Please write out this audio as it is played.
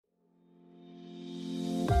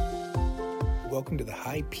welcome to the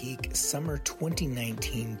High Peak Summer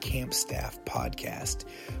 2019 Camp Staff Podcast,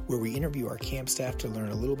 where we interview our camp staff to learn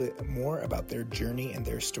a little bit more about their journey and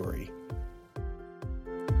their story.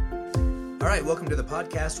 All right, welcome to the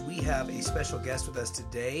podcast. We have a special guest with us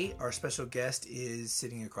today. Our special guest is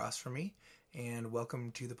sitting across from me, and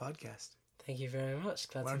welcome to the podcast. Thank you very much.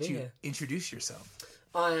 Glad Why to don't be you here. introduce yourself?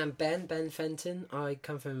 I am Ben Fenton. I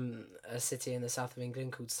come from a city in the south of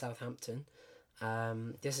England called Southampton.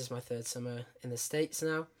 This is my third summer in the States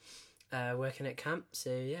now, working at camp. So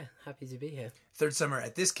yeah, happy to be here. Third summer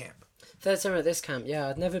at this camp? Third summer at this camp, yeah.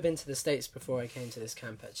 I'd never been to the States before I came to this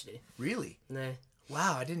camp, actually. Really? No.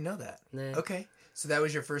 Wow, I didn't know that. No. Okay. So that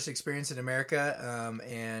was your first experience in America,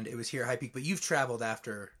 and it was here at High Peak. But you've traveled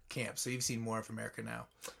after camp, so you've seen more of America now.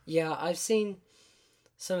 Yeah, I've seen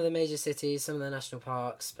some of the major cities, some of the national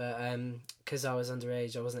parks, but because I was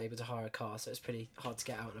underage, I wasn't able to hire a car, so it's pretty hard to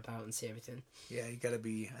get out and about and see everything. Yeah, you got to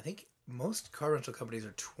be, I think most car rental companies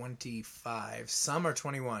are 25. Some are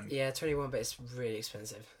 21. Yeah, 21, but it's really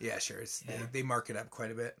expensive. Yeah, sure. They mark it up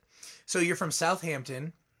quite a bit. So you're from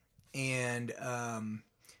Southampton, and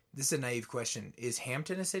this is a naive question. Is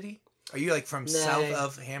Hampton a city? Are you like from south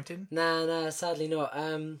of Hampton? No, sadly not.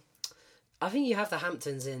 I think you have the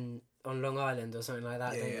Hamptons on Long Island or something like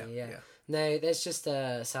that, don't you? Yeah. No, there's just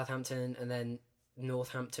Southampton and then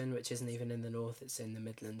Northampton, which isn't even in the north, it's in the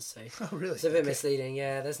Midlands. So oh, really? It's a bit misleading,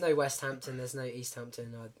 yeah. There's no West Hampton, there's no East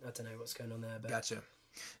Hampton. I don't know what's going on there. But... Gotcha.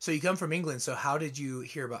 So you come from England, so how did you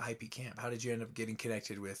hear about High Peak Camp? How did you end up getting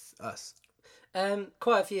connected with us?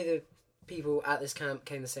 Quite a few of the people at this camp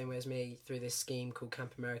came the same way as me through this scheme called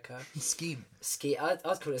Camp America. Scheme? I'd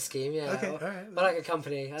call it a scheme, yeah. Okay, all right. Or like a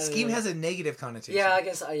company. Scheme has a negative connotation. Yeah, I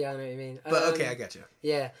guess, yeah, I know what you mean. But okay, I got you.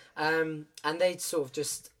 Yeah, and they sort of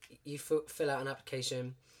just, you fill out an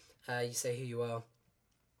application, you say who you are,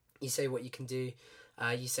 you say what you can do,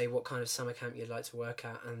 you say what kind of summer camp you'd like to work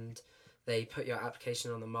at, and they put your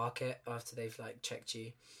application on the market after they've like checked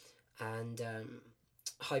you. And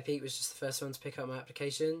High Peak was just the first one to pick up my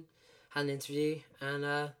application, had an interview, and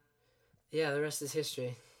yeah, the rest is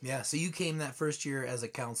history. Yeah, so you came that first year as a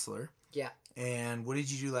counselor. Yeah. And what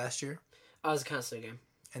did you do last year? I was a counsellor again.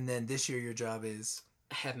 And then this year your job is?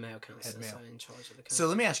 Head male counsellor, Head male. so I'm in charge of the council. So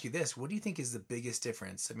let me ask you this. What do you think is the biggest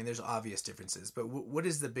difference? I mean, there's obvious differences, but what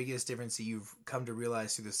is the biggest difference that you've come to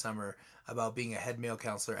realize through the summer about being a head male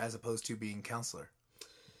counselor as opposed to being counselor?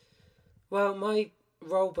 Well, my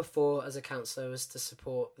role before as a counsellor was to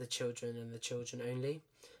support the children and the children only,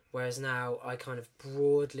 whereas now I kind of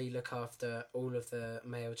broadly look after all of the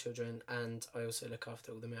male children and I also look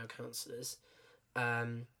after all the male counsellors.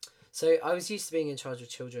 So I was used to being in charge of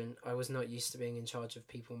children. I was not used to being in charge of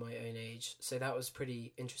people my own age. So that was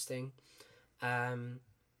pretty interesting.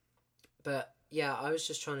 But yeah, I was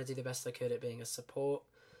just trying to do the best I could at being a support.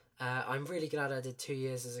 I'm really glad I did 2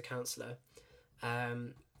 years as a counsellor.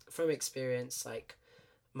 From experience, like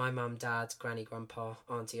my mum, dad, granny, grandpa,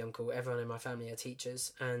 auntie, uncle, everyone in my family are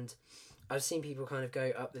teachers. And I've seen people kind of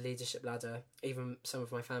go up the leadership ladder, even some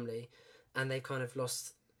of my family, and they've kind of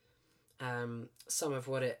lost some of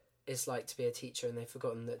what it is like to be a teacher, and they've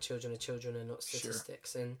forgotten that children are children and not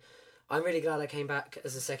statistics. Sure. And I'm really glad I came back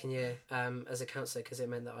as a second year as a counsellor, because it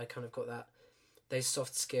meant that I kind of got those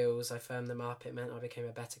soft skills. I firmed them up. It meant I became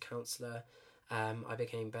a better counsellor. I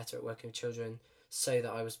became better at working with children, so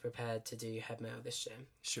that I was prepared to do head male this year.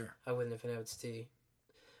 Sure. I wouldn't have been able to do...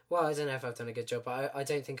 Well, I don't know if I've done a good job, but I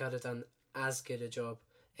don't think I'd have done as good a job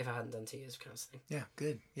if I hadn't done 2 years of counselling. Yeah,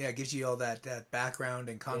 good. Yeah, it gives you all that background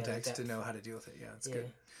and context to know how to deal with it. Yeah, that's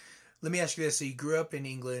good. Let me ask you this. So you grew up in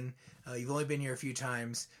England. You've only been here a few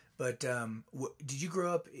times, but did you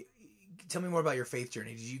grow up... Tell me more about your faith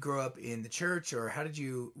journey. Did you grow up in the church, or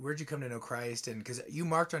where'd you come to know Christ? And because you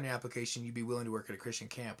marked on your application, you'd be willing to work at a Christian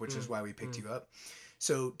camp, which is why we picked you up.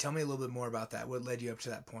 So tell me a little bit more about that. What led you up to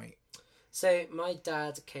that point? So my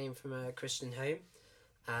dad came from a Christian home.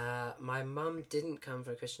 My mum didn't come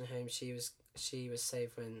from a Christian home. She was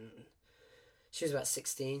saved when she was about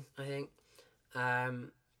 16, I think.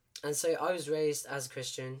 And so I was raised as a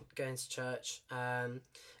Christian, going to church. And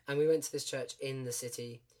we went to this church in the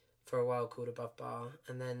city for a while called Above Bar,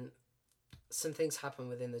 and then some things happened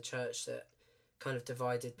within the church that kind of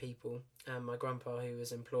divided people. My grandpa, who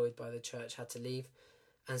was employed by the church, had to leave,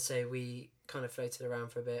 and so we kind of floated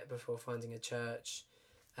around for a bit before finding a church.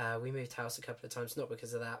 We moved house a couple of times, not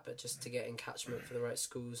because of that, but just to get in catchment for the right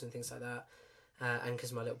schools and things like that, and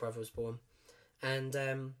because my little brother was born. And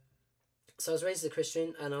so I was raised as a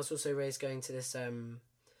Christian, and I was also raised going to this kind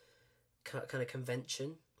of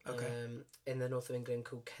convention in the north of England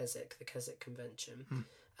called Keswick, the Keswick Convention.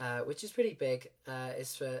 which is pretty big.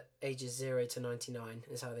 It's for ages 0 to 99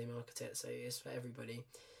 is how they market it. So it's for everybody.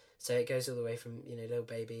 So it goes all the way from, you know, little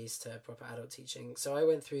babies to proper adult teaching. So I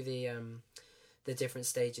went through the different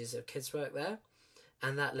stages of kids work there,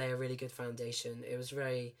 and that lay a really good foundation. It was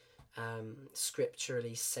very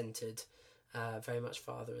scripturally centered, very much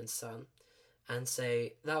father and son. And so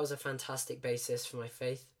that was a fantastic basis for my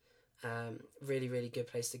faith. Really, really good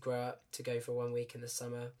place to grow up, to go for 1 week in the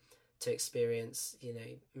summer, to experience, you know,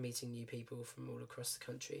 meeting new people from all across the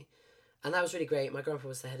country. And that was really great. My grandpa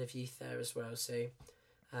was the head of youth there as well. So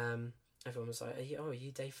everyone was like, are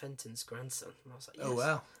you Dave Fenton's grandson? And I was like, yes. Oh,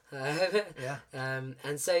 wow. Yeah.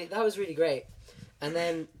 And so that was really great. And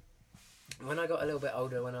then when I got a little bit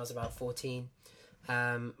older, when I was about 14,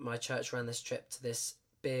 my church ran this trip to this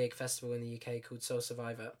big festival in the UK called Soul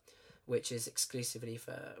Survivor, which is exclusively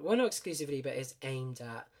for, well, not exclusively, but is aimed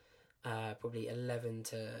at probably 11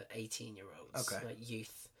 to 18-year-olds, okay, like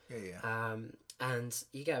youth. Yeah. And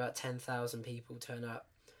you get about 10,000 people turn up,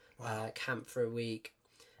 wow. Camp for a week,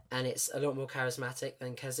 and it's a lot more charismatic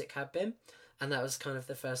than Keswick had been. And that was kind of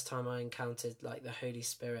the first time I encountered like the Holy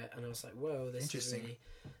Spirit, and I was like, "Whoa, this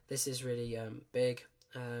is really big."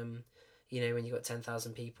 You know, when you got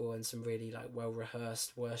 10,000 people and some really like well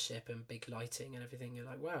rehearsed worship and big lighting and everything, you're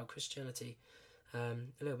like, "Wow, Christianity, a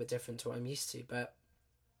little bit different to what I'm used to." But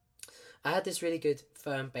I had this really good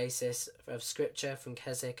firm basis of scripture from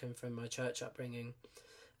Keswick and from my church upbringing,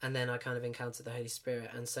 and then I kind of encountered the Holy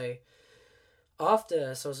Spirit, and so.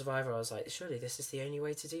 After Soul Survivor, I was like, surely this is the only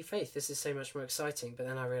way to do faith. This is so much more exciting. But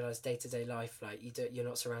then I realised day-to-day life, like you're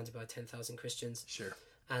not surrounded by 10,000 Christians. Sure.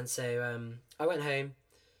 And so I went home,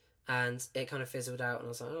 and it kind of fizzled out, and I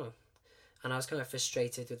was like, oh. And I was kind of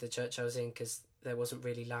frustrated with the church I was in because there wasn't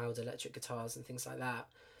really loud electric guitars and things like that.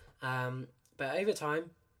 But over time,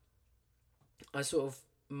 I sort of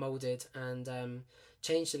moulded and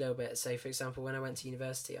changed a little bit. So, for example, when I went to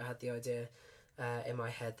university, I had the idea in my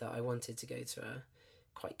head that I wanted to go to a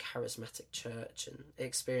quite charismatic church and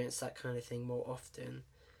experience that kind of thing more often.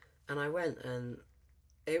 And I went, and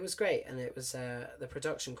it was great, and it was the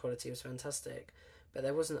production quality was fantastic, but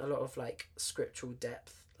there wasn't a lot of like scriptural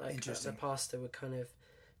depth. Like the pastor would kind of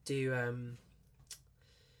do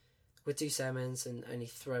sermons and only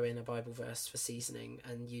throw in a Bible verse for seasoning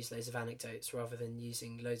and use loads of anecdotes rather than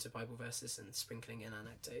using loads of Bible verses and sprinkling in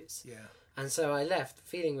anecdotes. Yeah. And so I left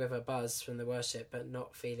feeling with a buzz from the worship, but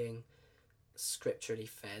not feeling scripturally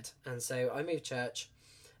fed. And so I moved church,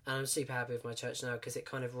 and I'm super happy with my church now because it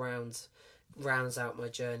kind of rounds out my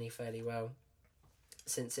journey fairly well,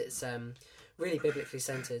 since it's really biblically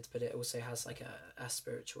centered, but it also has like a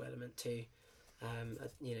spiritual element too.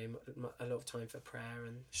 You know, a lot of time for prayer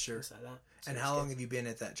and things like that. So and how long have you been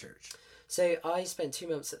at that church? So I spent 2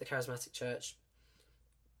 months at the Charismatic Church,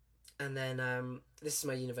 and then this is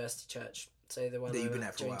my university church. So the one that you've been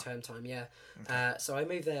at during term time, yeah. Okay. So I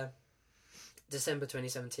moved there December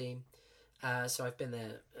 2017. So I've been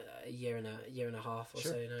there a year and a half or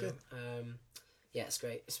so now. Good. Yeah, it's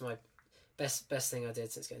great. It's my best thing I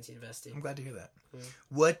did since going to university. I'm glad to hear that. Yeah.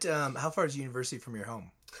 What? How far is university from your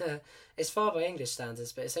home? It's far by English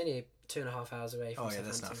standards, but it's only 2.5 hours away from Southampton.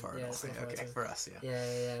 That's not far at all. Okay, for us, yeah.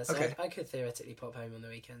 Yeah. So okay. I could theoretically pop home on the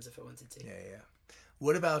weekends if I wanted to. Yeah.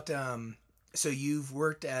 What about, so you've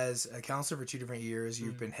worked as a counselor for 2 different years.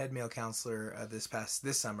 You've been head male counselor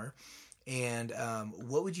this summer. And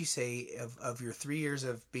what would you say of your 3 years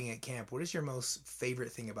of being at camp, what is your most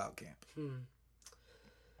favorite thing about camp?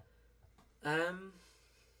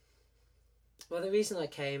 Well, the reason I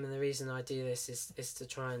came and the reason I do this is to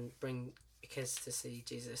try and bring kids to see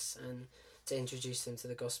Jesus and to introduce them to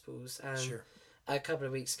the Gospels. And sure. A couple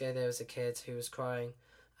of weeks ago, there was a kid who was crying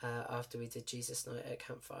after we did Jesus Night at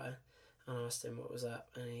Campfire, and I asked him what was up,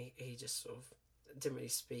 and he just sort of didn't really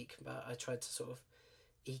speak, but I tried to sort of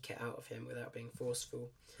eke it out of him without being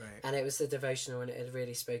forceful. Right. And it was the devotional, and it had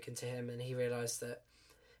really spoken to him, and he realised that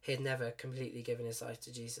he had never completely given his life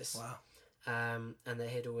to Jesus. Wow. And that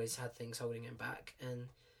he'd always had things holding him back, and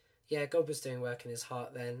yeah, God was doing work in his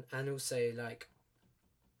heart then. And also like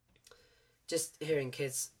just hearing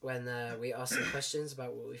kids when we ask them questions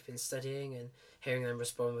about what we've been studying and hearing them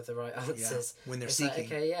respond with the right answers when they're it's seeking.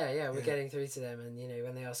 Like, okay, we're getting through to them, and you know,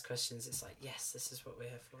 when they ask questions, it's like, yes, this is what we're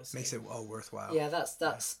here for. So, makes it all worthwhile. Yeah, that's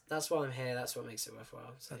why I'm here. That's what makes it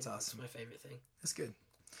worthwhile. So that's awesome. That's my favorite thing. That's good.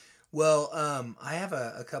 Well, I have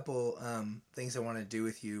a couple things I want to do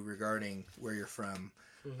with you regarding where you're from.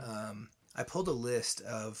 Mm-hmm. I pulled a list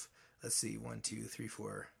of, let's see, 1, 2, 3,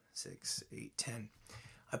 4, 6, 8, 10.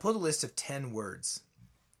 I pulled a list of 10 words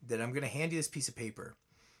that I'm going to hand you this piece of paper,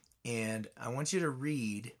 and I want you to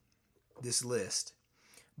read this list,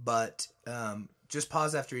 but just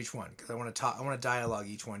pause after each one because I want to talk. I want to dialogue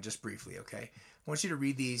each one just briefly. Okay. I want you to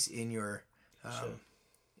read these in your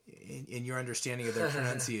in your understanding of their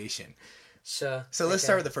pronunciation. Sure. So let's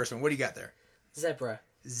start with the first one. What do you got there? Zebra.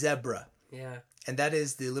 Zebra. Yeah. And that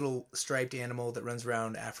is the little striped animal that runs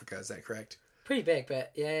around Africa. Is that correct? Pretty big,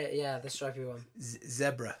 but yeah, the stripy one.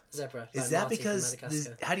 Zebra. Zebra. Is that because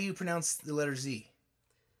how do you pronounce the letter Z?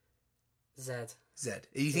 Z.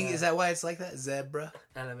 You think is that why it's like that? Zebra.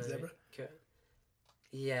 Zebra.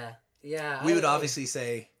 Yeah. We would obviously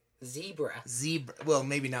say zebra. Well,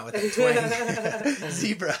 maybe not with that twang.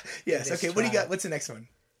 Zebra. Yes. Okay. What do you got? What's the next one?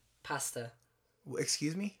 Pasta.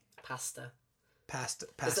 Excuse me. Pasta. Pasta.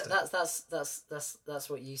 That's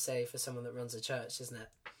what you say for someone that runs a church, isn't it?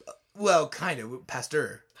 Well, kind of.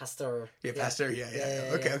 Pasteur. Yeah, pasteur.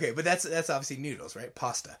 Yeah. Okay. But that's obviously noodles, right?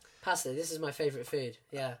 Pasta. This is my favourite food.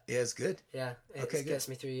 Yeah. Yeah, it's good. Yeah. It gets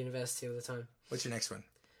me through university all the time. What's your next one?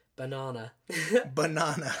 Banana.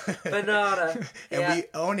 Banana. And I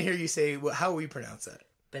want to hear you say, how we pronounce that?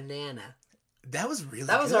 Banana. That was really good.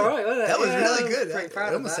 That was alright, wasn't it? That was really good. I'm pretty proud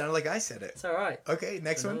of that. It almost sounded like I said it. It's alright. Okay,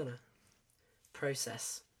 next Banana. one.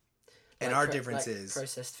 Process. And our difference is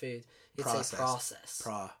processed food. You'd say process.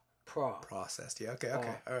 Processed. Yeah. Okay.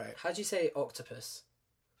 All right. How do you say octopus?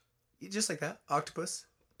 Just like that. Octopus.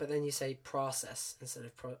 But then you say process instead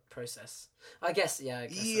of process. I guess. Yeah.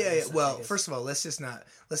 Well, first of all, let's not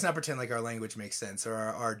pretend like our language makes sense or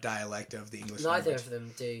our dialect of the English language. Neither of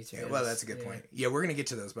them do. Well, that's a good point. Yeah, we're gonna get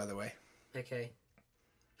to those, by the way. Okay.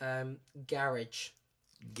 Garage.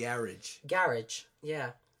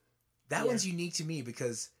 Yeah. That one's unique to me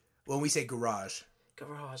because when we say garage.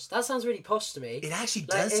 That sounds really posh to me. It actually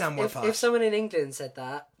does sound more posh. If someone in England said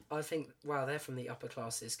that, I think, wow, they're from the upper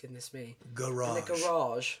classes. Goodness me. Garage. In the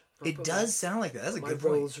garage. It does sound like that. That's a good point. My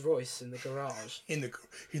Rolls Royce in the garage. In the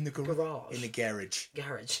garage. In the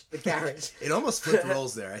garage. The garage. It almost flipped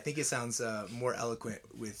roles there. I think it sounds more eloquent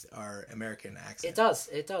with our American accent.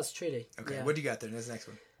 It does, truly. Okay, yeah. What do you got there? There's the next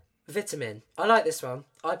one. Vitamin. I like this one.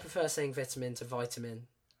 I prefer saying vitamin to vitamin.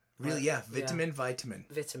 Really? Yeah. Vitamin. Vitamin.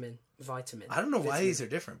 I don't know why these are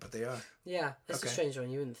different, but they are. Yeah, that's a strange one.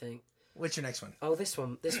 You wouldn't think. What's your next one? Oh, this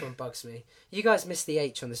one bugs me. You guys missed the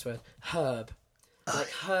H on this word. Herb. Like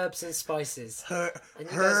herbs and spices.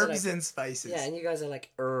 Herbs and spices. Yeah, and you guys are like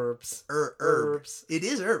herbs. Herbs. It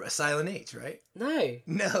is herb. A silent H, right?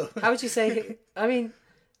 No. How would you say? I mean,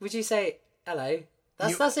 would you say hello?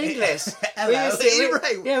 That's English. Hello.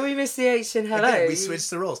 Right. Yeah, we missed the H in hello. Again, we switched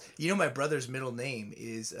the roles. You know, my brother's middle name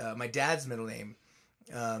is my dad's middle name,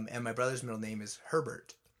 and my brother's middle name is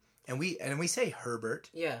Herbert, and we say Herbert.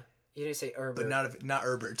 Yeah, you don't say Herbert, but not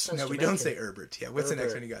Herbert. No, Jamaican. we don't say Herbert. Yeah, what's the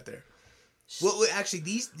next one you got there? Well, actually,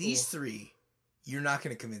 these three, you're not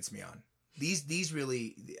going to convince me on. These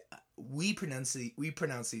really, we pronounce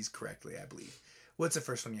these correctly, I believe. What's the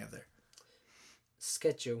first one you have there?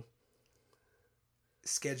 Schedule.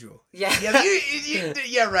 Yeah.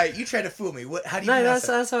 Yeah, right. You try to fool me. How do you pronounce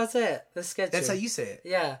that? That's how I say it. The schedule. That's how you say it.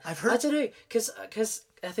 Yeah. I've heard. I don't know, because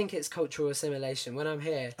I think it's cultural assimilation. When I'm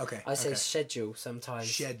here, I say schedule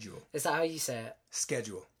sometimes. Schedule. Is that how you say it?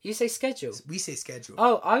 Schedule. You say schedule. We say schedule.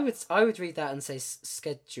 Oh, I would read that and say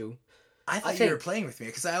schedule. I thought you were playing with me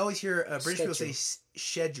because I always hear British people say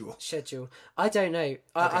schedule. Schedule. I don't know.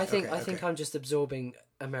 I think I'm just absorbing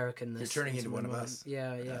Americanness. You're turning into one of us.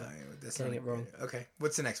 Yeah. Getting it wrong. Okay.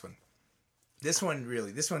 What's the next one? This one.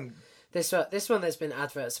 This one. There's been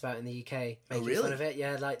adverts about in the UK making fun of it.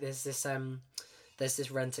 Yeah, like there's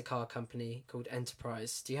this rent-a-car company called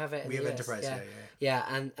Enterprise. Do you have it? We have US? Enterprise. Yeah,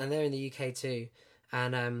 and they're in the UK too,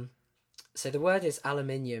 and so the word is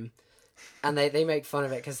aluminium. And they make fun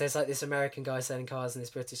of it because there's like this American guy selling cars and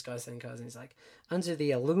this British guy selling cars, and he's like, under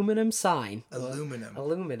the aluminum sign.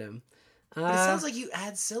 Aluminum. But it sounds like you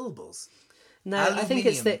add syllables. No, aluminium. I think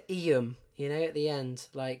it's the eum, at the end,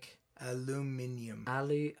 like aluminium.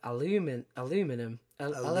 Aluminium.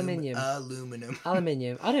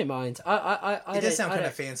 Aluminium. I don't mind. It does sound kind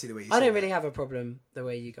of fancy the way you say it. I don't really have a problem the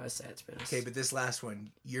way you guys say it, to be honest. Okay, but this last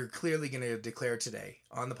one, you're clearly going to declare today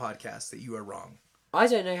on the podcast that you are wrong. I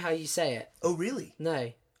don't know how you say it. Oh, really?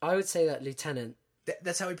 No. I would say that lieutenant.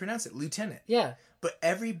 That's how we pronounce it, lieutenant. Yeah. But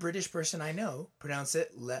every British person I know pronounce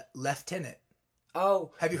it lieutenant.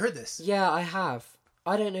 Oh. Have you heard this? Yeah, I have.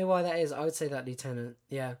 I don't know why that is. I would say that lieutenant.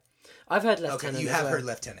 Yeah. I've heard lieutenant. Okay, you have heard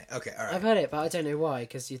lieutenant. Okay, all right. I've heard it, but I don't know why,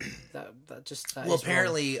 because that well,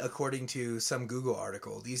 apparently, according to some Google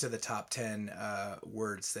article, these are the top 10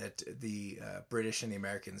 words that the British and the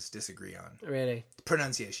Americans disagree on. Really?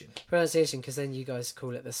 Pronunciation, because then you guys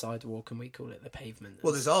call it the sidewalk and we call it the pavement.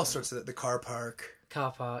 Well, there's all sorts of the car park.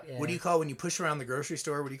 Car park, yeah. What do you call when you push around the grocery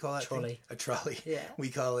store? What do you call that Trolley. thing? A trolley. Yeah. We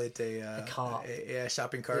call it a cart. A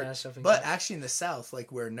shopping cart. Yeah, shopping But cart. actually in the South,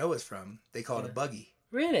 like where Noah's from, they call it a buggy.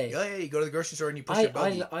 Really? Yeah, you go to the grocery store and you push your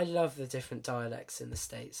buggy. I love the different dialects in the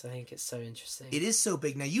States. I think it's so interesting. It is so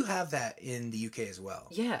big. Now, you have that in the UK as well.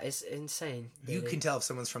 Yeah, it's insane. Really. You can tell if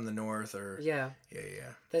someone's from the North or... Yeah.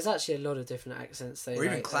 Yeah. There's actually a lot of different accents. Or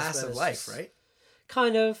even class of life, right?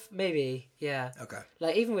 Kind of, maybe, yeah. Okay.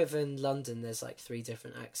 Like, even within London, there's like 3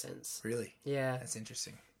 different accents. Really? Yeah. That's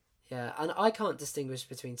interesting. Yeah, and I can't distinguish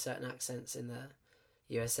between certain accents in the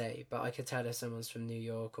USA, but I could tell if someone's from New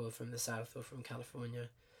York or from the South or from California.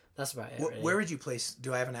 That's about it, really. Where would you place...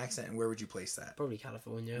 Do I have an accent, and where would you place that? Probably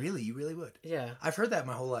California. Really? You really would? Yeah. I've heard that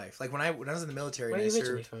my whole life. Like, when I was in the military... Where are and you I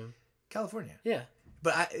originally served... from? California. Yeah.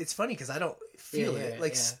 But it's funny because I don't feel Yeah, it.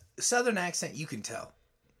 Like, yeah. Southern accent, you can tell.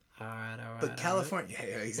 All right. But California...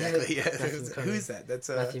 Yeah, exactly. Yeah. Who's that? That's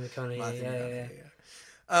Matthew McConaughey. Matthew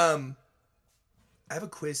Yeah. I have a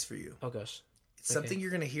quiz for you. Oh, gosh. It's something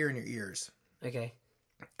you're going to hear in your ears. Okay.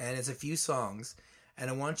 And it's a few songs, and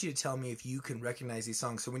I want you to tell me if you can recognize these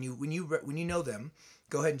songs. So when you know them,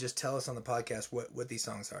 go ahead and just tell us on the podcast what these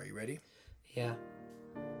songs are. You ready? Yeah.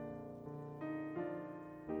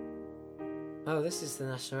 Oh, this is the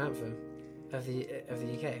national anthem of the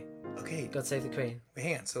UK. Okay. God Save the Queen.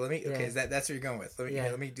 Hang on. So let me. Okay, Yeah. that's what you're going with. Let me. Yeah.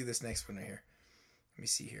 Let me do this next one right here. Let me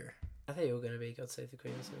see here. I thought you were going to be God Save the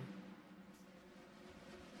Queen or something.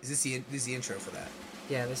 Is this the intro for that?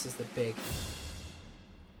 Yeah, this is the big.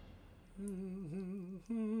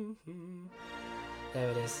 There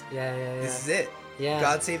it is. Yeah. This is it. Yeah.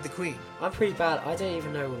 God Save the Queen. I'm pretty bad. I don't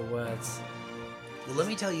even know all the words. Well, let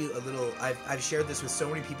me tell you a little. I've shared this with so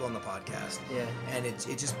many people on the podcast. Yeah. And it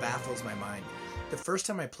just baffles my mind. The first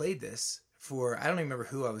time I played this I don't even remember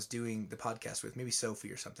who I was doing the podcast with, maybe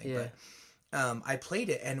Sophie or something. Yeah. But I played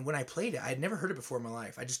it, and when I played it, I had never heard it before in my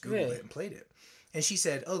life. I just Googled Really? it and played it. And she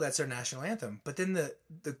said, "Oh, that's our national anthem." But then the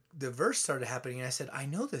verse started happening, and I said, "I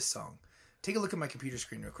know this song." Take a look at my computer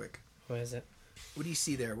screen real quick. Where is it? What do you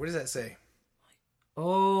see there? What does that say?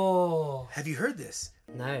 Oh. Have you heard this?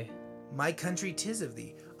 No. My Country 'Tis of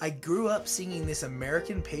Thee. I grew up singing this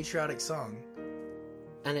American patriotic song.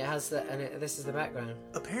 And it has this is the background.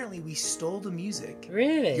 Apparently, we stole the music,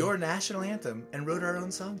 Really? your national anthem, and wrote our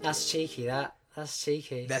own song. That's cheeky. That's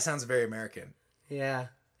cheeky. That sounds very American. Yeah.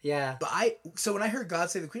 But so when I heard God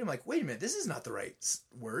Save the Queen, I'm like, wait a minute, this is not the right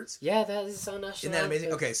words. Yeah, that is our national Isn't that amazing?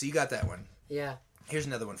 anthem. Okay, so you got that one. Yeah. Here's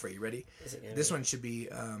another one for you. Ready? Is it gonna This be? one should be.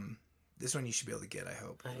 This one you should be able to get. I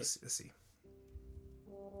hope. Right. Let's see.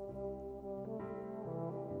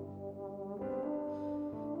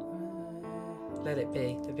 Let It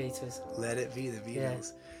Be, the Beatles. Let It Be, the Beatles.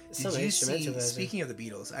 Yeah. Some instrumental version. Speaking of the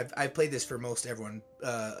Beatles, I've played this for most everyone,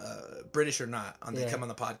 British or not, they Yeah. come on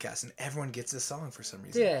the podcast, and everyone gets this song for some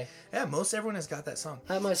reason. Yeah. Yeah, most everyone has got that song.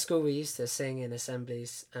 At my school, we used to sing in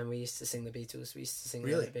assemblies, and we used to sing the Beatles. We used to sing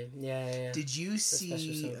Really? Let It Be. Yeah. Did you special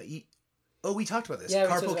see? song. Oh, we talked about this. Yeah,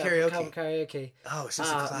 we Carpool talked about karaoke. Carpool karaoke. Oh, it's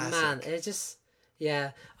just a classic. Man, it just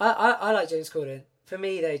yeah. I like James Corden. For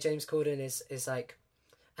me though, James Corden is like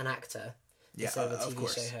an actor instead of a of TV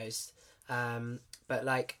course. show host. But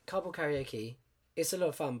like Carpool karaoke, it's a lot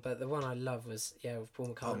of fun. But the one I love was with Paul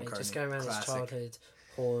McCartney, just McCartney, going around classic. his childhood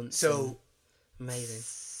haunts. So amazing.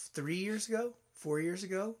 4 years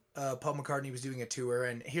ago, Paul McCartney was doing a tour,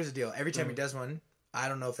 and here's the deal: every time he does one, I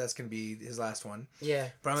don't know if that's going to be his last one. Yeah,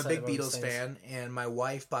 But I'm a it's big like the Rolling Beatles Stones. fan, and my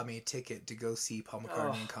wife bought me a ticket to go see Paul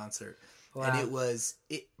McCartney in concert. Wow. And it was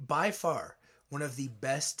by far one of the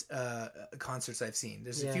best concerts I've seen.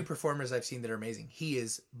 There's a few performers I've seen that are amazing. He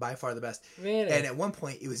is by far the best. Really? And at one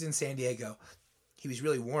point, it was in San Diego. He was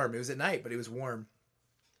really warm. It was at night, but it was warm.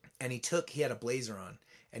 And he had a blazer on,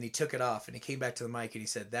 and he took it off, and he came back to the mic, and he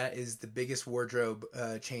said, "That is the biggest wardrobe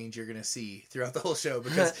change you're going to see throughout the whole show,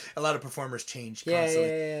 because a lot of performers change constantly."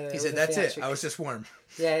 Yeah. He All said, the "That's it. theatrics. I was just warm."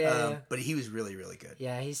 Yeah. But he was really, really good.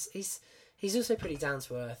 Yeah, he's also pretty down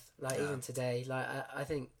to earth. Like even today, like I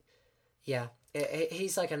think,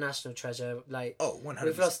 he's like a national treasure. Like 100%.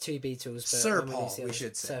 we've lost 2 Beatles, but Sir I'm gonna Paul, see the we others.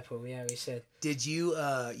 should say. Sir Paul, yeah, we should. Did you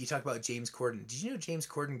you talk about James Corden? Did you know James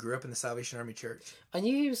Corden grew up in the Salvation Army Church? I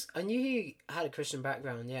knew he had a Christian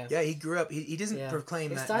background. Yeah. Yeah, he grew up. He doesn't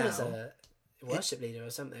proclaim His that dad now. is a worship leader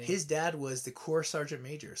or something. His dad was the Corps Sergeant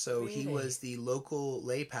Major, so he Really? was the local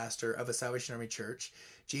lay pastor of a Salvation Army church.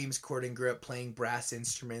 James Corden grew up playing brass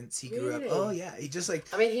instruments. He grew up. Really? Oh yeah, he just like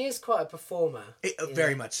I mean, he is quite a performer.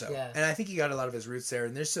 very much so. Yeah. And I think he got a lot of his roots there.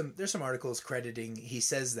 And there's some articles crediting. He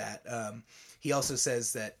says that. He also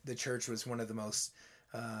says that the church was one of the most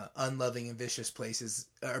unloving and vicious places,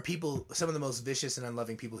 or people, some of the most vicious and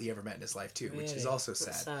unloving people he ever met in his life too, which is also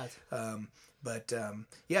sad. But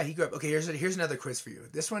yeah, he grew up. Okay, here's another quiz for you.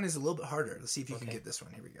 This one is a little bit harder. Let's see if you can get this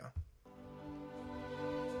one. Here we go.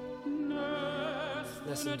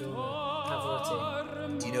 Nessun Dorma,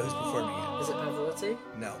 Pavarotti. Do you know who's performing it? Is it Pavarotti?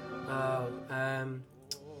 No. Oh,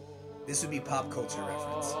 This would be pop culture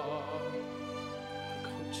reference.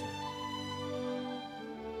 culture.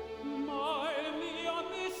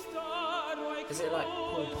 Is it like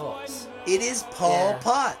Paul Potts? It is Paul Yeah,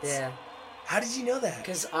 Potts. Yeah. How did you know that?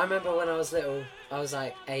 Because I remember when I was little, I was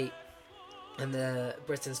like 8, and the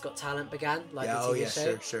Britain's Got Talent began, like the TV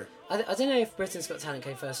show. Sure. I don't know if Britain's Got Talent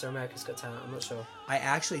came first or America's Got Talent. I'm not sure. I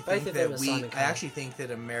actually Both think of them that are Simon I Cowell. actually think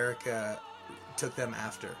that America took them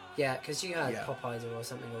after. Yeah, because you had Yeah. Pop Idol or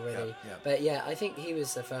something already. Yeah. But yeah, I think he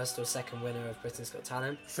was the first or second winner of Britain's Got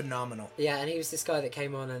Talent. Phenomenal. Yeah, and he was this guy that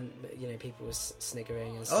came on and, you know, people was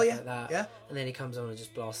sniggering and stuff Oh, yeah, like that. yeah. And then he comes on and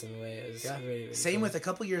just blasts them away. It was really, really Same cool. with a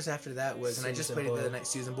couple years after that was, and I just Susan played it the Boyle. other night,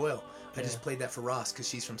 Susan Boyle. I Yeah. just played that for Ross because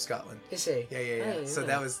she's from Scotland. Is he? Yeah. Oh, So yeah.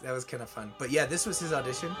 that was kind of fun. But yeah, this was his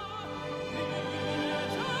audition.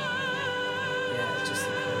 Yeah, it's just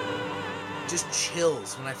incredible. Just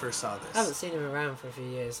chills when I first saw I haven't this. seen him around for a few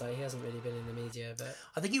years. Like, he hasn't really been in the media, but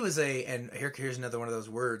I think he was and here's another one of those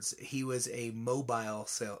words. He was a mobile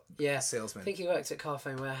salesman. I think he worked at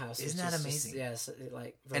Carphone Warehouse. Isn't which that is amazing?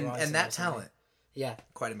 like and Verizon or that something. talent, Yeah,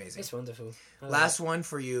 quite amazing. it's wonderful. I love Last one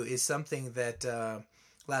for you is something that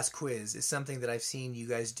last quiz is something that I've seen you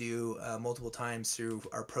guys do multiple times through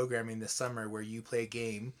our programming this summer, where you play a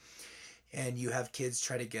game and you have kids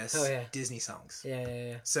try to guess Disney songs. it.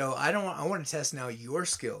 Yeah. So I want to test now your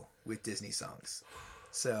skill with Disney songs.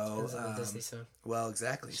 So Depends on the Disney song. well,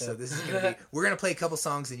 exactly. So Sure. this is gonna be we're gonna play a couple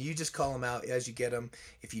songs and you just call them out as you get them.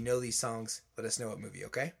 If you know these songs, let us know what movie.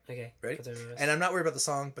 Okay, Okay. ready? I'll do my best. And I'm not worried about the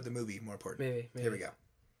song, but the movie more important. Movie. Here we go.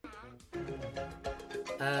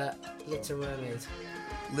 Little Mermaid.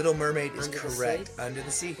 Little Mermaid is Under the correct. Sea? Under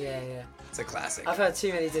the Sea. Yeah. It's a classic. I've heard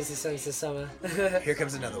too many Disney songs this summer. Here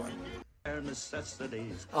comes another one. Oh, Bare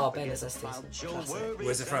Necessities. Classic.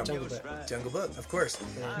 Where's it from? Jungle Book. Jungle Book, of course.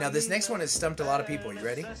 Yeah. Now this next one has stumped a lot of people. You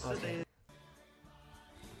ready? Okay.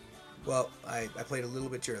 Well, I played a little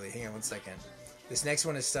bit too early. Hang on one second. This next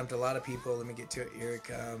one has stumped a lot of people. Let me get to it. Here it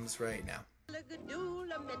comes right now.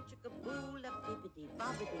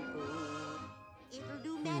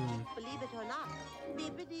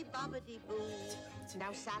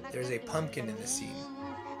 There's a pumpkin in the scene.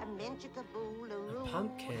 A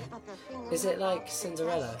pumpkin? Is it like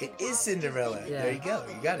Cinderella? It is Cinderella. Yeah. There you go.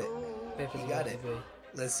 You got it. Bippity You got it. Boppity Boo.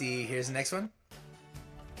 Let's see. Here's the next one.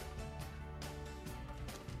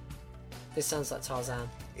 This sounds like Tarzan.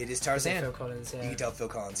 It is Is it Tarzan. Phil Collins, yeah. You can tell Phil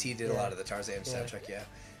Collins. He did a Yeah. lot of the Tarzan Yeah. soundtrack. Yeah.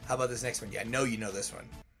 How about this next one? Yeah, I know you know this one.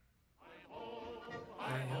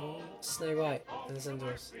 Snow White and the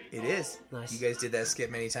Sundays. It is. Nice. You guys did that skit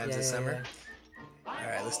many times this summer. Yeah. All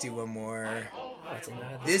right, let's do one more. I didn't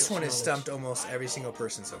know. This one has stumped almost every single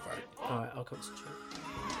person so far. Alright, I'll concentrate.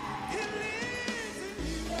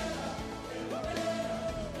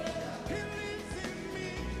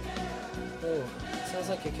 Oh, sounds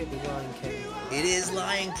like it could be Lion King. It is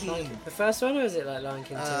Lion King. The first one, or is it like Lion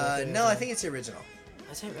King 2? No, I think it's the original.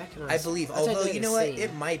 I don't recognise. I believe. I don't Although, know you the know what? scene.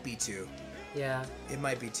 It might be two. Yeah. It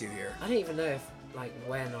might be two here. I don't even know if, like,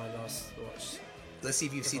 when I last watched. Let's see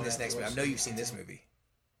if you've seen I this have to next movie. I watch know it. you've seen this movie.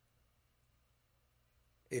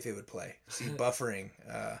 If it would play. See, buffering.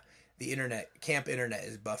 The internet, camp internet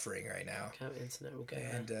is buffering right now. Camp Internet will go there.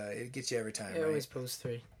 And it gets you every time, It right? always pulls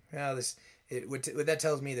through. Well, what that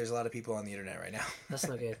tells me, there's a lot of people on the internet right now. That's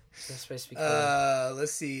not good. That's supposed to be cool.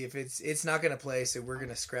 Let's see if it's not gonna play, so we're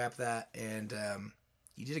gonna scrap that. And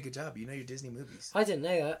you did a good job. You know your Disney movies. I didn't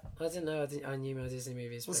know that. I didn't know I knew my Disney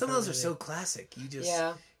movies. Well, but some of those are apparently- so classic. You just,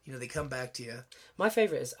 Yeah. you know, they come back to you. My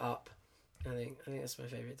favourite is Up. I think that's my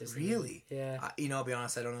favourite Disney movie. Really? Yeah. You know, I'll be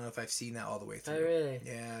honest. I don't know if I've seen that all the way through. Oh, really?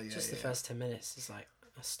 Yeah. Just the first 10 minutes is, like,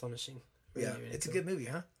 astonishing. Really, Yeah, really it's cool. a good movie,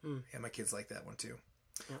 huh? Mm. Yeah, my kids like that one too.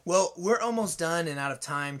 Yeah. Well, we're almost done and out of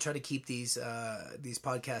time. Try to keep these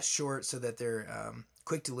podcasts short so that they're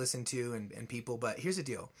quick to listen to and people. But here's the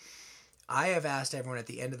deal: I have asked everyone at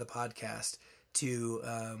the end of the podcast to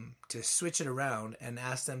switch it around and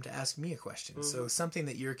ask them to ask me a question. Mm-hmm. So something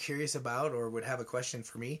that you're curious about or would have a question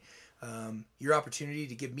for me, your opportunity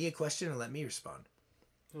to give me a question and let me respond.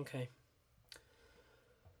 Okay.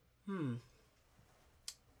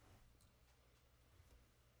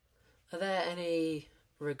 Are there any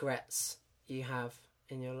regrets you have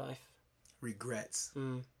in your life? Regrets.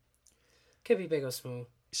 Could be big or small.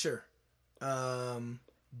 Sure.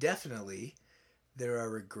 Definitely there are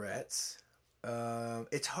regrets.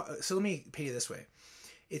 it's hard. So let me paint it this way.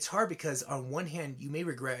 It's hard because on one hand, you may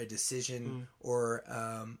regret a decision or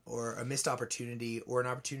a missed opportunity or an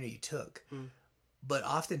opportunity you took. But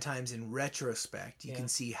oftentimes in retrospect, you can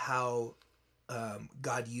see how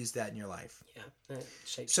God used that in your life. Yeah.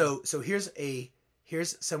 So here's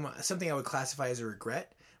something I would classify as a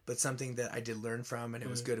regret, but something that I did learn from, and it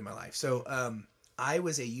was good in my life. So I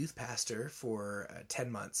was a youth pastor for 10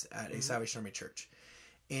 months at a Salvation Army church,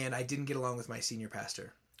 and I didn't get along with my senior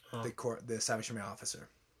pastor, the Salvation Army officer.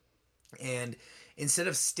 And instead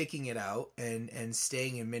of sticking it out and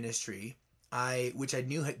staying in ministry, which I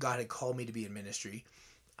knew God had called me to be in ministry,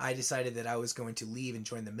 I decided that I was going to leave and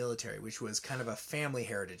join the military, which was kind of a family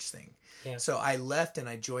heritage thing. Yeah. So I left and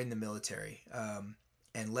I joined the military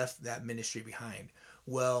and left that ministry behind.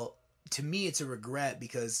 Well, to me, it's a regret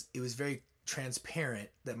because it was very transparent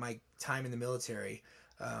that my time in the military,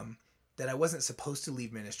 that I wasn't supposed to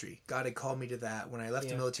leave ministry. God had called me to that. When I left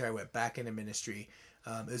the military, I went back into ministry.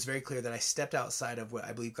 It was very clear that I stepped outside of what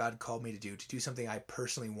I believe God called me to do something I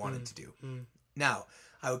personally wanted to do. Now,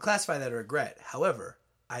 I would classify that a regret. However,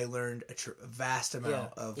 I learned a vast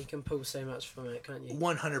amount of... You can pull so much from it, can't you?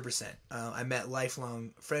 100%. I met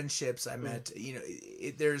lifelong friendships. I met,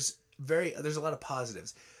 there's a lot of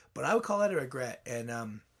positives. But I would call that a regret.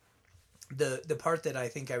 And the part that I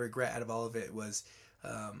think I regret out of all of it was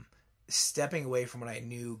stepping away from what I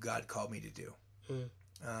knew God called me to do.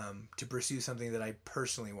 To pursue something that I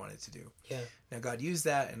personally wanted to do. Yeah. Now God used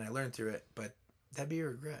that, and I learned through it, but that'd be a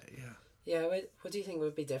regret. Yeah. Yeah. What do you think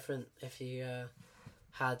would be different if you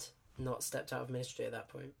had not stepped out of ministry at that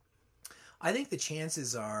point? I think the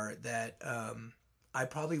chances are that I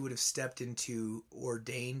probably would have stepped into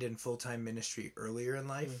ordained and full-time ministry earlier in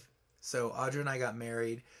life. So Audra and I got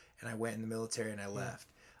married, and I went in the military, and I left.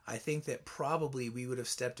 I think that probably we would have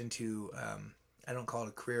stepped into. I don't call it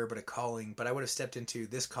a career, but a calling. But I would have stepped into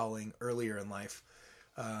this calling earlier in life,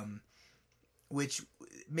 which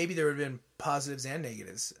maybe there would have been positives and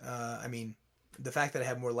negatives. I mean, the fact that I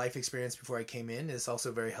had more life experience before I came in is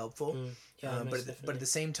also very helpful. But at the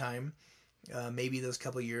same time, maybe those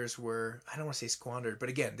couple of years were, I don't want to say squandered, but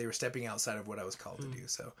again, they were stepping outside of what I was called to do.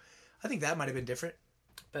 So I think that might have been different.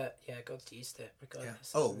 But yeah, God's used it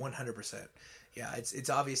regardless. Yeah. Oh, 100%. Yeah, it's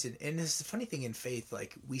obvious, and it's the funny thing in faith,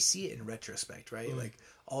 like we see it in retrospect, right? Like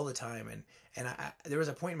all the time, and I there was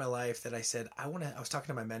a point in my life that I said I was talking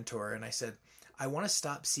to my mentor, and I said I want to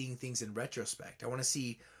stop seeing things in retrospect. I want to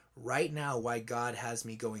see right now why God has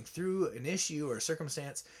me going through an issue or a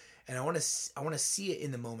circumstance, and I want to see it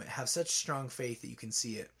in the moment. Have such strong faith that you can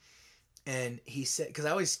see it. And he said, because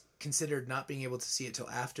I always considered not being able to see it till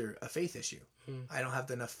after a faith issue. I don't have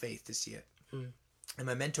enough faith to see it. And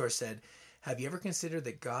my mentor said, have you ever considered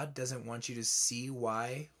that God doesn't want you to see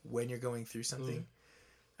why when you're going through something?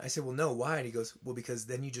 I said, well, no, why? And he goes, well, because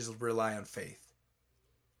then you just rely on faith.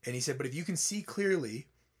 And he said, but if you can see clearly,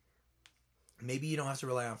 maybe you don't have to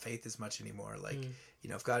rely on faith as much anymore. Like,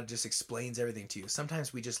 if God just explains everything to you.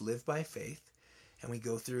 Sometimes we just live by faith and we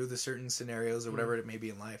go through the certain scenarios or whatever it may be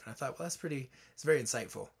in life. And I thought, well, it's very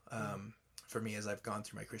insightful for me as I've gone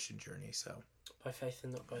through my Christian journey. So by faith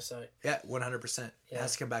and not by sight. Yeah, 100%. It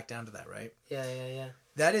has to come back down to that, right? Yeah.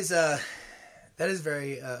 That is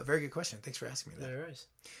very good question. Thanks for asking me that. No worries.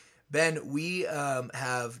 Ben, we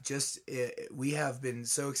have been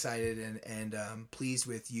so excited and pleased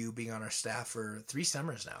with you being on our staff for 3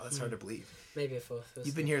 summers now. That's hard to believe. Maybe a 4th.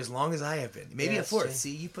 You've been here as long as I have been. Maybe a 4th.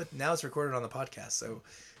 See, now it's recorded on the podcast. So,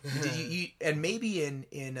 you and maybe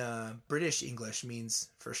in British English means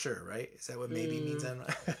for sure, right? Is that what maybe means? I don't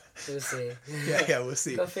know. We'll see. Yeah, we'll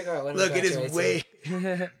see. Go figure out when. Look, it is way.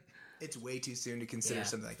 It's way too soon to consider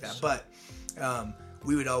something like that. Sure. But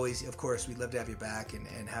we would always, of course, we'd love to have you back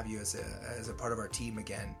and have you as a part of our team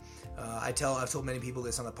again. I've told many people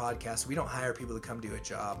this on the podcast. We don't hire people to come do a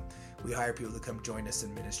job. We hire people to come join us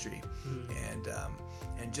in ministry.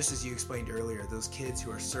 And just as you explained earlier, those kids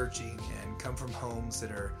who are searching and come from homes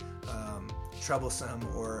that are troublesome,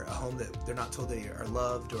 or a home that they're not told they are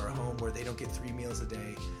loved, or a home where they don't get 3 meals a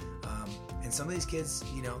day. And some of these kids,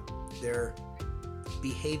 their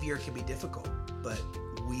behavior can be difficult, but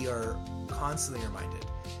we are constantly reminded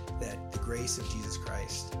that the grace of Jesus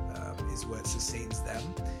Christ is what sustains them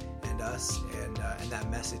and us, and that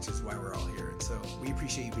message is why we're all here. And so we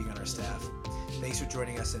appreciate you being on our staff. Thanks for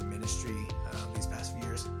joining us in ministry these past few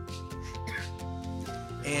years,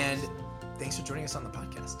 and thanks for joining us on the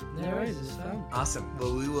podcast. No worries, it's fun. Awesome.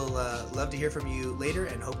 Well, we will love to hear from you later,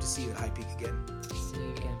 and hope to see you at High Peak again.